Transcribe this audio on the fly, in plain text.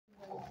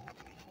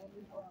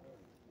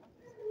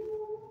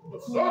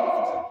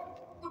Soft!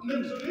 What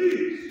limbs are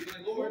these? My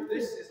lord,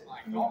 this is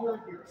my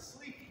daughter here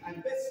asleep,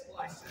 and this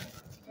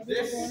Lysander.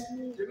 This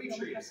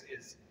Demetrius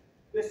is.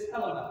 This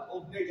Helena,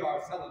 old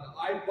Najar's Helena.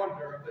 I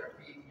wonder of their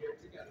being here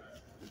together.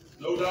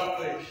 No doubt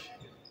they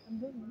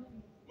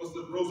must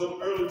have rose up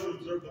early to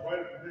observe the rite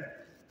of the man.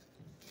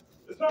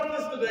 It's not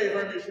this the day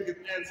Hermes should give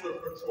answer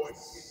of her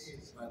choice.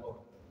 It is, my lord.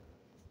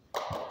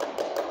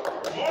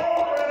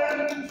 Tomorrow,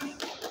 friends!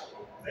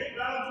 St.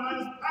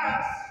 Valentine's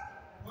Pass!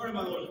 Pardon,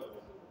 my lord.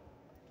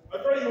 I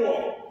pray you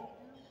all,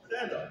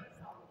 stand up.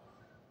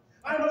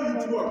 I know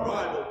you two are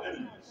rival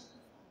enemies.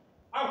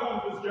 How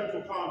comes this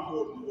gentle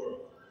concord in the world?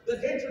 That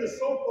hatred is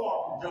so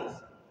far from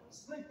jealousy.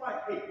 Sleep by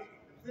hate,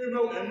 and fear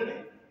no enmity.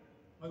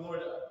 My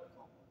lord,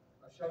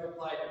 I shall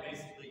reply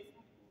evasively.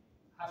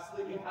 Half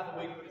sleeping, half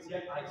awake, but as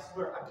yet I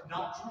swear I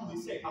cannot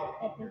truly say how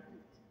I came here.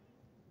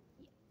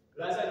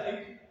 But as I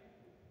think,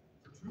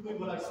 for truly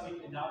what I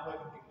speak, and now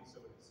completely so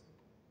it is.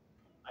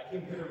 I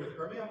came hither with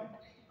Hermia.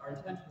 Our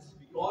intent was to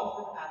be gone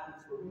from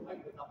Athens, where we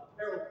might without the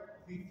peril of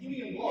the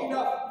Athenian law.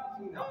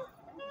 Enough.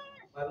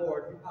 My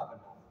lord, you have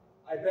enough.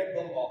 I beg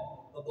the law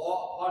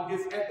upon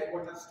his head they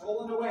would have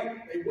stolen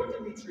away. They would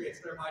Demetrius,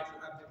 thereby to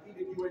have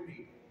defeated you and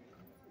me.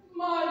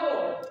 My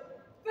lord,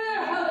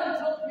 fair Helen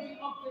told me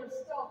of their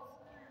stealth,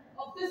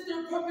 of this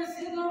their purpose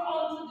hither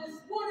unto this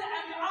wood,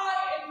 and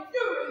I in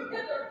fury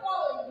hither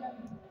following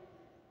them.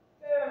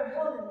 Fair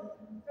Helen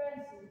in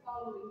fancy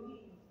following me.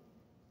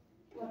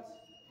 But,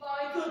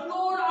 my good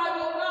lord, I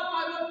will not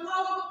by what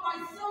power, but by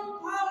some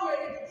power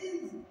it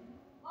is.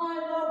 My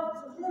love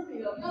to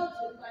Hermia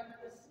melted like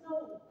the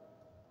snow,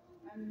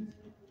 and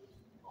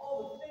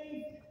all the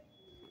faith,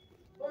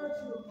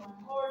 virtue of my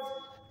heart,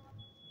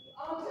 the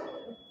object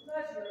and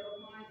pleasure of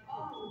my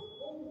father's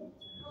only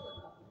to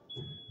Helena.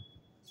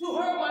 To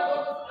her, my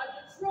lord, was I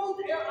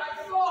betrothed ere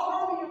I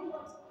saw Hermia,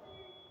 but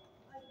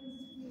I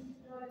conceived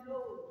that I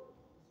know.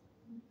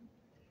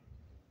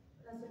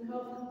 But as in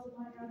health comes to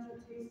my natural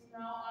taste,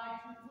 now I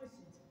do wish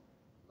it,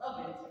 love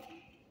it,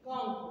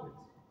 long for it,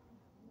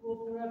 will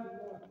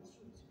forevermore be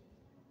true to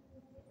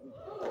it.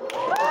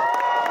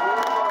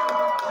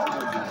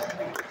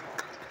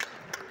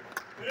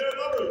 Fair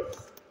lovers,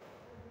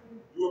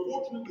 you are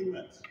fortunately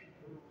met.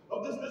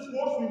 Of this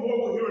discourse we more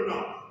will hear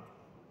anon.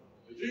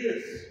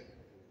 Aegeus,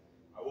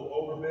 I will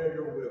overbear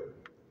your will.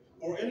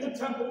 For in the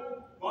temple,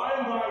 by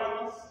and by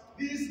with us,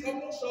 these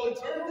couples shall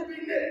eternally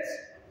be knit.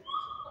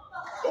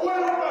 Away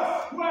with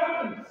us, to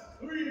Athens,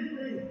 3 and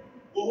 3.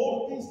 We'll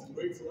hold a feast in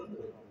great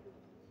solemnity.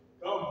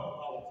 Come,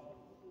 Apollo.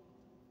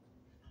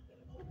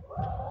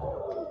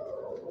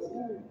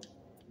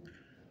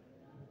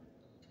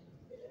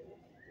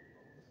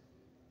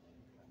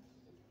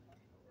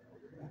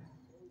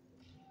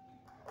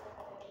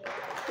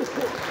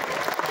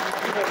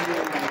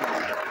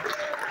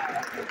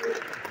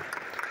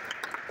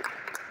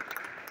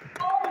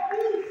 Are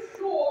you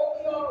sure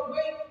we are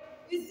awake?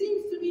 It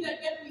seems to me that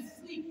yet we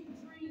sleep and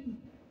dream.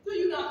 Do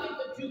you not think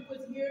the Duke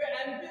was here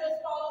and bid us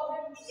follow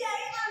him? Yea,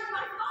 and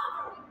my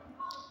father!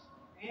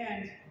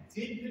 And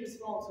did bid us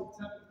fall to the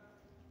temple.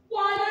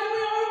 Why then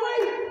we are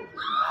awake!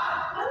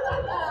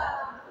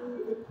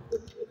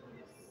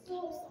 So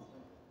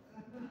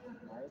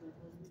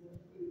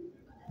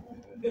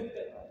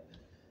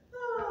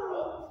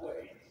Oh,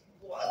 wait.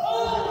 What?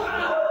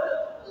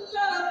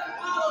 Let us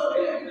follow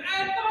him,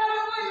 and by the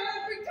way, let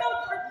us recount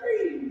our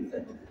dreams.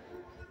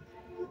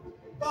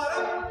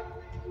 Bottom!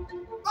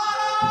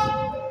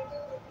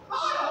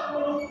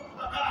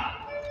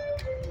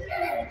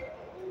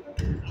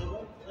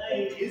 Our play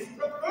is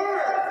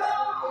preferred.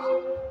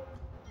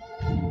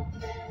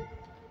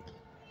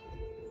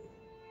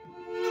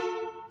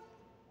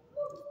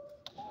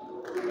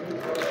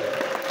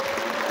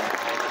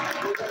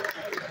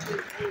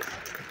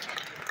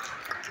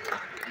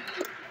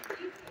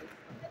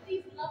 that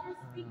these lovers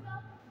speak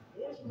of?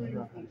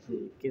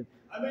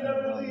 I may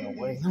not believe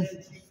these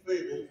antique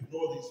fables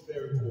nor these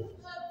fairy tales.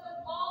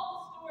 But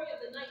all the story of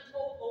the night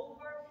told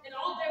over, and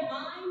all their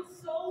minds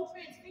so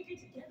transfigured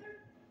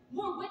together,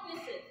 more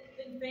witnesses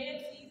than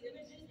fancies,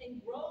 images,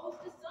 and grows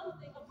to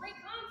something of great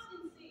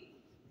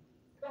constancy.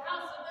 But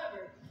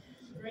howsoever,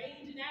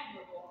 strange and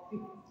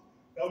admirable.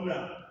 Come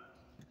now,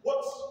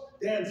 what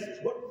dances,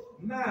 what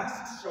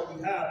masks shall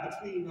we have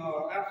between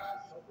our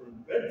after supper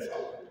and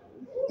bedtime?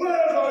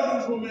 Where's our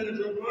usual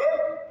manager,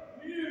 Burr?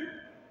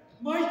 Here,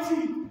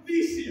 mighty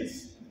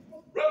Theseus.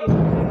 Rebel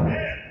in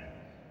hand.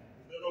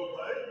 Is there no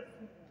play?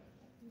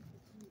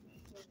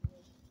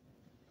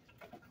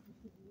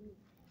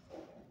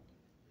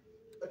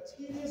 A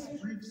tedious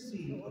brief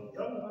scene of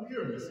young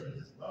Pyramus and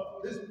his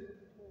love Thisbe.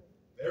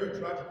 Very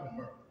tragical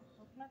murder.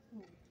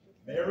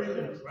 Merry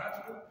and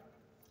tragical?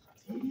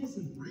 Tedious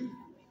and brief?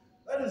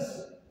 That is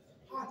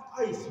hot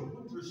ice and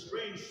winter's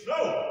strange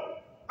snow.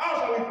 How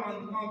shall we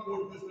find the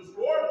concord of this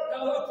discord?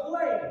 Our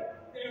play,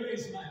 there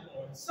is, my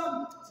lord,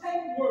 some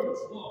 10 words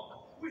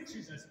long, which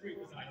is as brief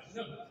as I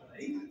know the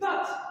play,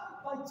 but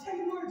by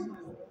 10 words, my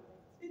lord,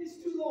 it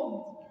is too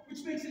long,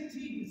 which makes it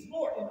tedious,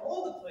 for in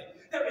all the play,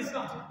 there is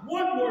not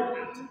one word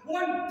apt,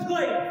 one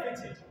play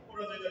fitted. What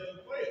are they that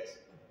do play it?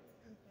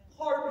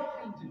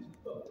 hard-handed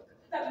folk,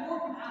 that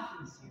work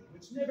Athens here,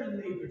 which never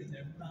labored in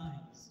their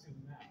minds to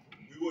matter.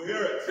 We will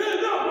hear it.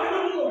 No, my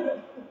noble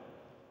lord!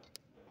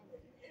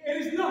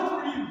 It is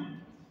not for you.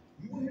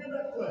 You will hear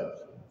that pledge.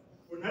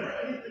 For never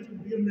anything can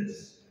be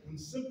amiss when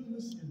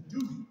simpleness and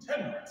duty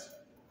tender it.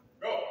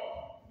 Go,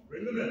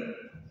 bring them in.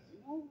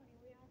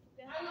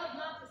 I love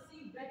not to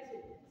see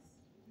wretchedness.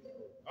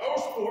 Our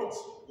sport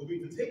will be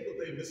to take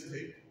what they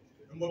mistake,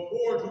 and what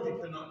poor duty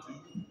cannot do,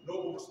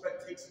 noble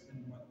respect takes it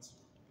in right.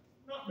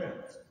 Not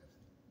merit.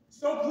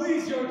 So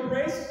please your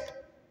grace,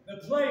 the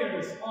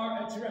players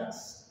are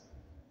addressed.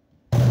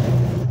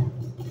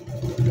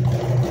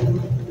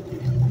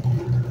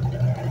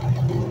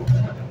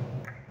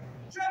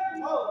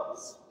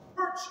 Gentles,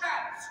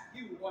 perchance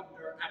you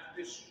wonder at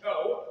this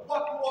show,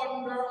 but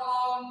wonder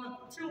on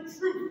till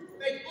truth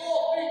make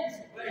all things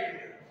plain.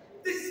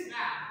 This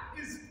man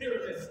is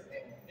fearless,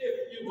 if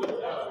you would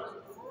know.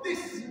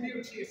 This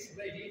beauteous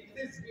lady,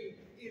 Thisbe,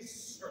 is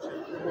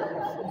certain.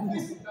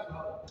 This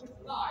fellow, with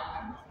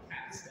line and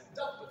cast,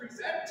 doth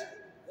present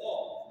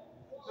wall.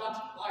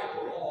 Not by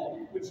the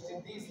wall, which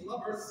did these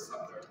lovers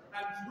sunder,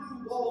 and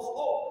through walls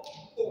home,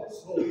 poor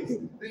souls,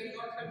 they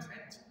are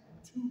content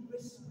to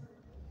whisper.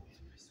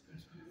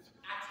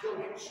 At the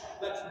which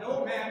let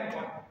no man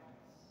wonder.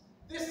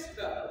 This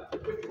fellow,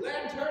 with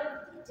lantern,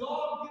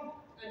 dog,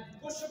 and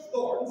bush of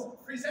thorns,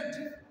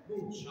 presenteth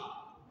moonshine.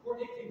 For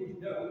if you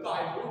would know, by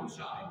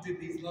moonshine did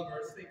these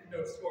lovers think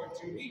no scorn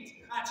to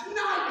meet at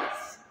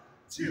Ninus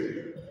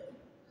too.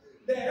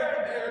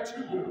 There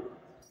to woo.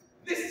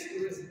 This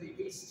grisly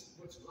beast,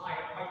 which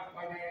lieth white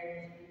by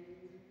name,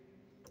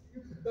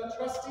 the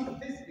trusty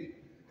Thisbe,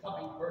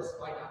 coming first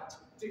by night,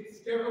 did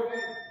scare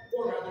away,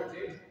 or rather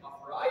did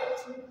affright,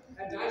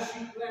 and as she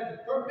fled,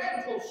 her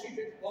mantle she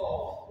did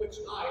fall, which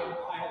I and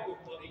I with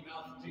bloody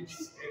mouth did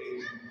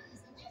stain.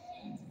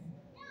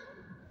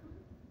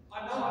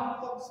 Anon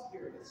comes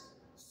Peerless,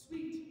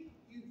 sweet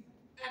youth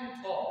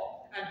and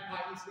tall, and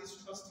finds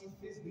his trusty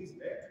Thisbe's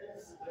mantle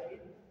slain,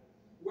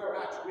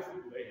 whereat with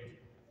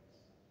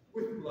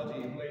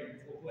bloody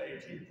blameful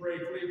blade he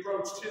bravely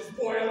broached his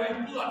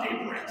boiling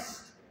bloody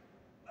breast.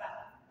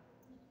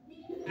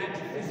 And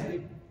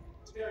Thisbe,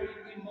 tearing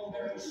in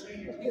mulberry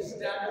shade, his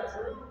dagger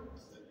drew,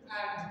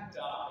 and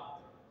died.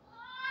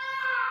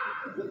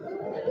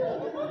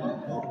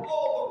 For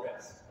all the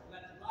rest,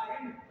 let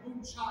lion,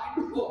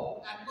 moonshine,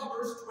 bull, and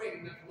lovers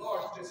twain at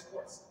large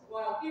discourse,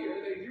 while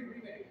here they do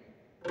remain.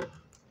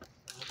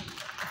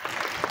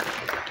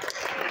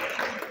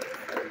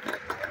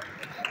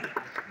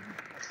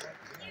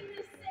 In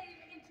this same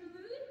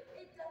interlude,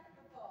 it doth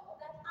befall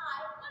that I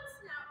once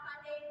now by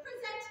name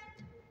present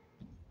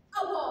a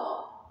wall,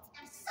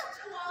 and such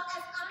a wall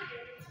as I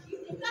did. You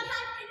think that I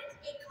in it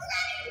a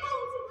craning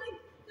hole to blink,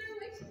 through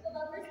which the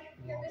lovers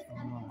Pyrrhus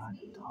and Thisbe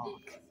did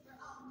whisper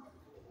on,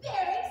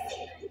 very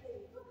secretly.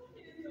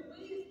 It is the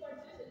wittiest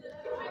partition that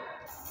ever I heard.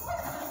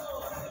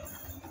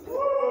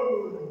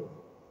 Oh,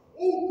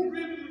 oh,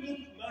 grim look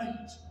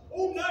night,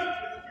 oh night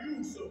with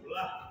hue so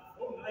black,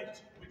 oh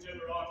night,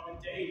 whichever art when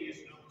day is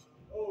not.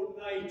 Oh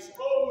night,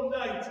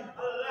 alack,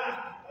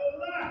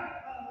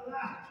 alack,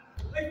 alack.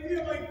 I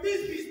fear my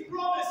Thisbe's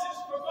promise is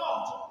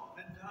forgot.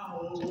 And now,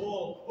 O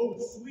wall, O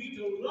sweet,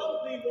 O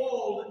lovely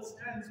wall that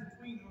stands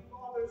between her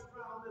father's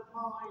crown and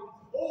mine.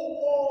 O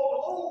wall,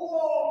 O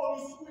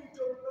sweet,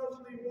 O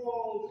lovely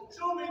wall,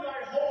 show me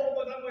thy home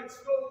that I might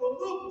stole a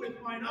look with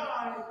mine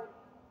eye.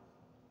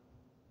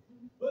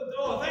 But,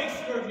 oh, thanks,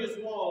 courteous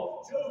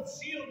wall. Jove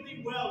shield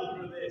thee well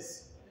for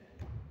this.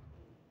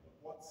 But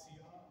what see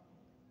I?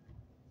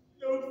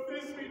 No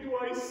Thisbe do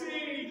I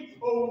see.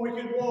 O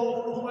wicked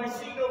wall, for whom I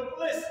see no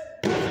bliss.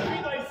 Blessed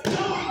be thy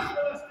stones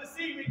for us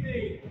deceiving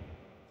thee.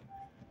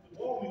 The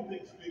wall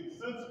methinks being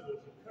sensible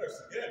to curse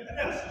again. And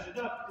now she should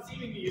not be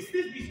deceiving me. Is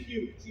Thisbe's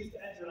cue? She is to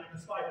enter, and I can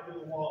spy her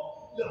through the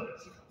wall. Look,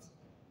 she comes.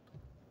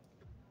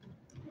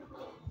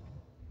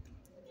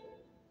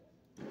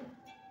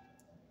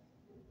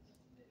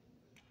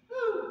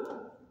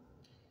 Oh,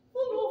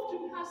 full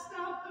often hast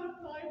thou heard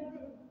thy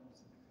words,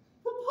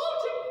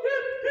 purporting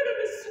fair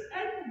Pyramus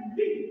and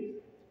me.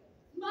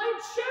 My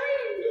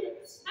cherry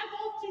lips have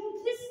often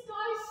kissed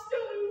thy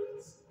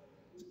stones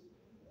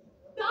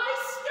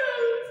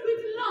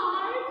with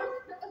lime,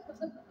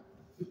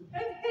 and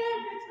hair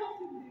that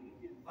often me.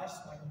 I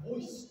spy a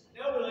voice.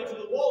 Now will I to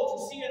the wall to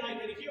see, and I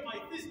can hear my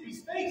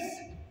Thisbe's face.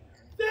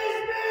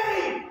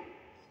 Thisbe!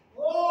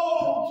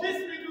 Oh, kiss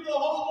me through the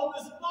hole of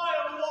this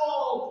vile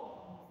wall.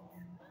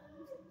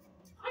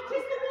 I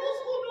kiss the walls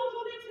for not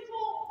on it at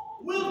all.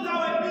 Wilt thou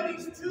admit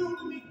these two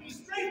to meet me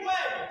straightway? I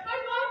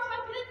might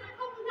have let my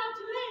come without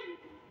delay.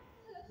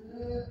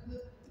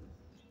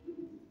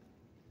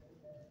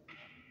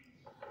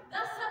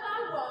 Thus have I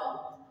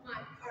wall, my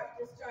part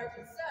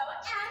discharged so,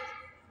 and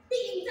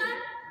being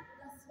done,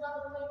 thus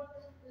swallow away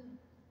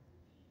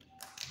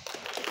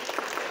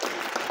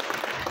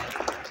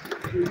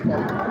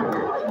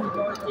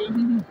Just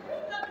in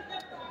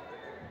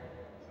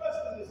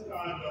this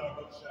kind are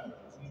but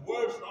shadows, and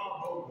words are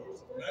no words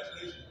of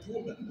imagination to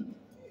amend them.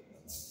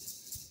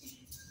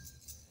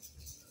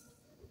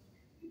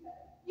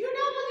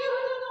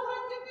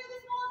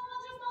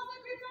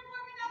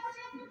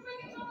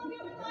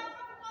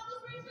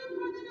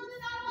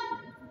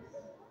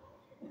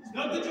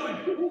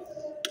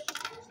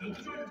 Snap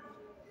the joiner.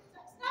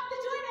 Stop the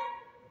joiner.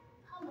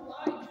 I'm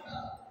alive,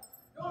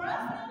 Nor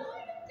else I'm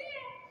alive,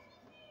 dear.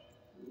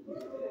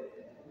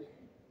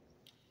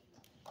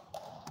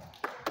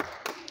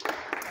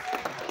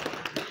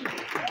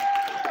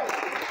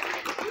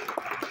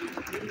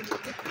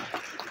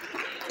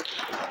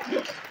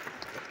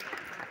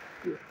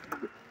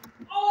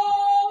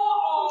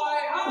 All I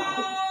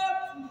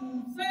have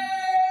to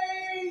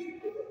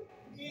say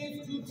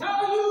is to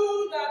tell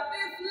you that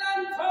this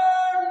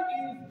lantern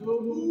is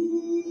the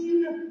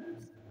moon.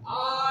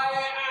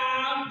 I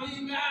am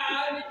the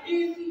man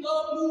in the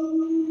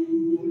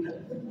moon.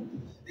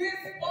 This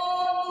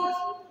thorn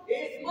bush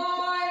is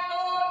my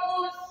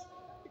thorn bush,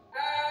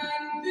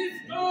 and this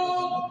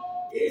dog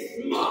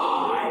is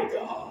my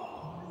dog.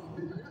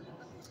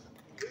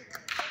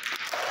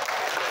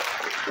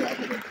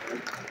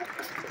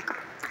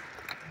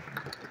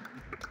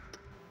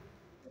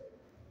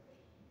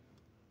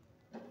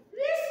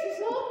 This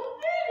is all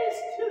there is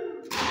to.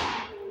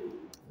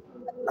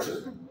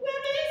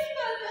 Where is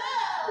my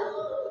love?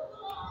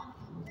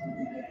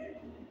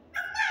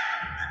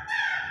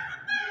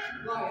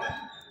 Lion.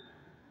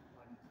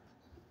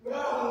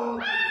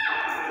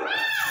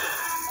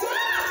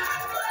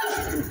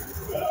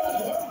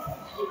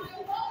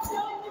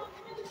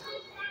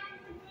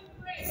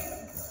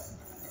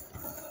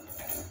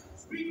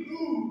 Sweet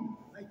moon,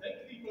 I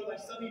thank thee for thy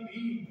sunny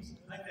beams.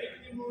 I thank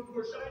thee, moon,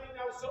 for shining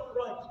now so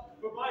bright.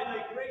 For by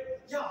thy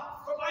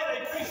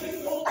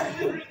gracious golden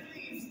glittering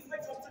gleams, I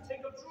trust to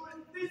take of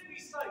truant Thisbe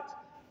sight.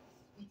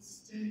 What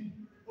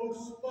stain, oh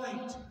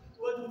spite,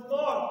 what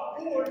mark,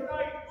 poor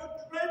night,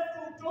 what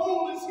dreadful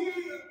dole is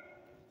here?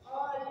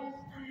 Eyes,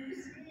 do you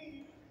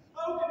see?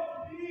 How can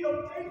it be,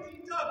 oh dainty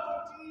duck,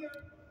 oh dear?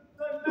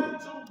 Thy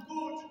mantle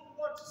good,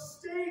 what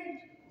stained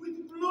with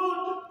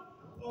blood?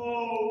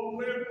 Oh,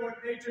 wherefore,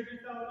 nature, did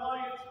thou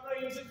lie in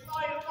flames and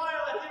fly and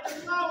violet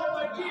and devour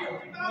my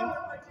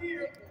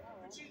dear,